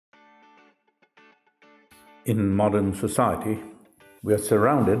In modern society, we are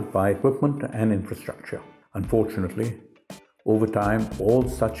surrounded by equipment and infrastructure. Unfortunately, over time, all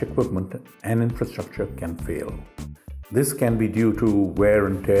such equipment and infrastructure can fail. This can be due to wear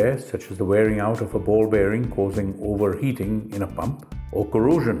and tear, such as the wearing out of a ball bearing causing overheating in a pump, or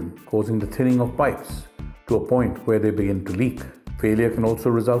corrosion causing the thinning of pipes to a point where they begin to leak. Failure can also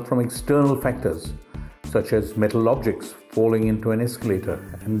result from external factors, such as metal objects falling into an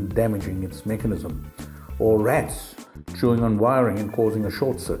escalator and damaging its mechanism, or rats chewing on wiring and causing a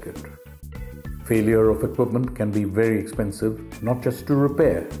short circuit. Failure of equipment can be very expensive, not just to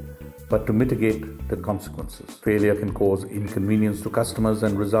repair, but to mitigate the consequences. Failure can cause inconvenience to customers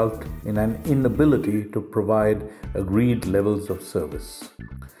and result in an inability to provide agreed levels of service.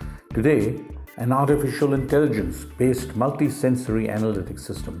 Today, an artificial intelligence-based multisensory analytics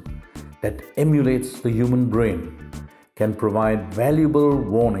system that emulates the human brain can provide valuable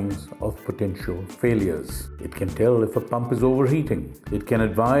warnings of potential failures. It can tell if a pump is overheating. It can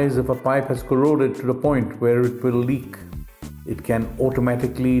advise if a pipe has corroded to the point where it will leak. It can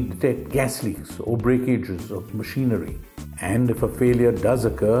automatically detect gas leaks or breakages of machinery. And if a failure does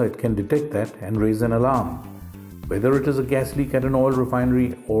occur, it can detect that and raise an alarm, whether it is a gas leak at an oil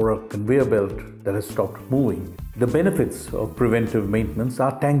refinery or a conveyor belt that has stopped moving. The benefits of preventive maintenance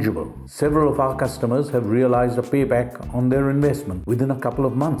are tangible. Several of our customers have realized a payback on their investment within a couple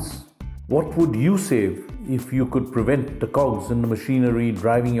of months. What would you save if you could prevent the cogs in the machinery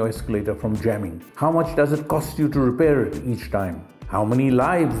driving your escalator from jamming? How much does it cost you to repair it each time? How many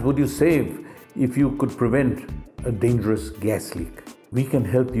lives would you save if you could prevent a dangerous gas leak? We can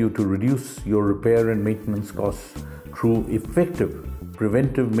help you to reduce your repair and maintenance costs through effective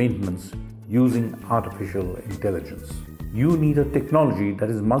preventive maintenance using artificial intelligence. You need a technology that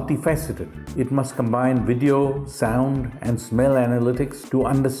is multifaceted. It must combine video, sound, and smell analytics to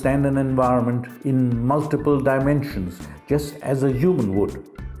understand an environment in multiple dimensions, just as a human would.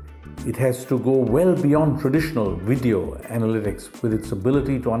 It has to go well beyond traditional video analytics with its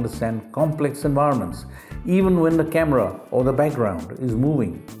ability to understand complex environments, even when the camera or the background is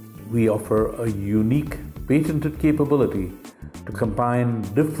moving. We offer a unique patented capability to combine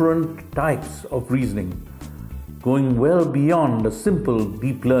different types of reasoning, going well beyond the simple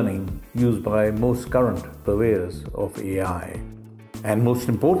deep learning used by most current purveyors of AI. And most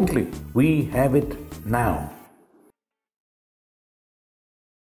importantly, we have it now.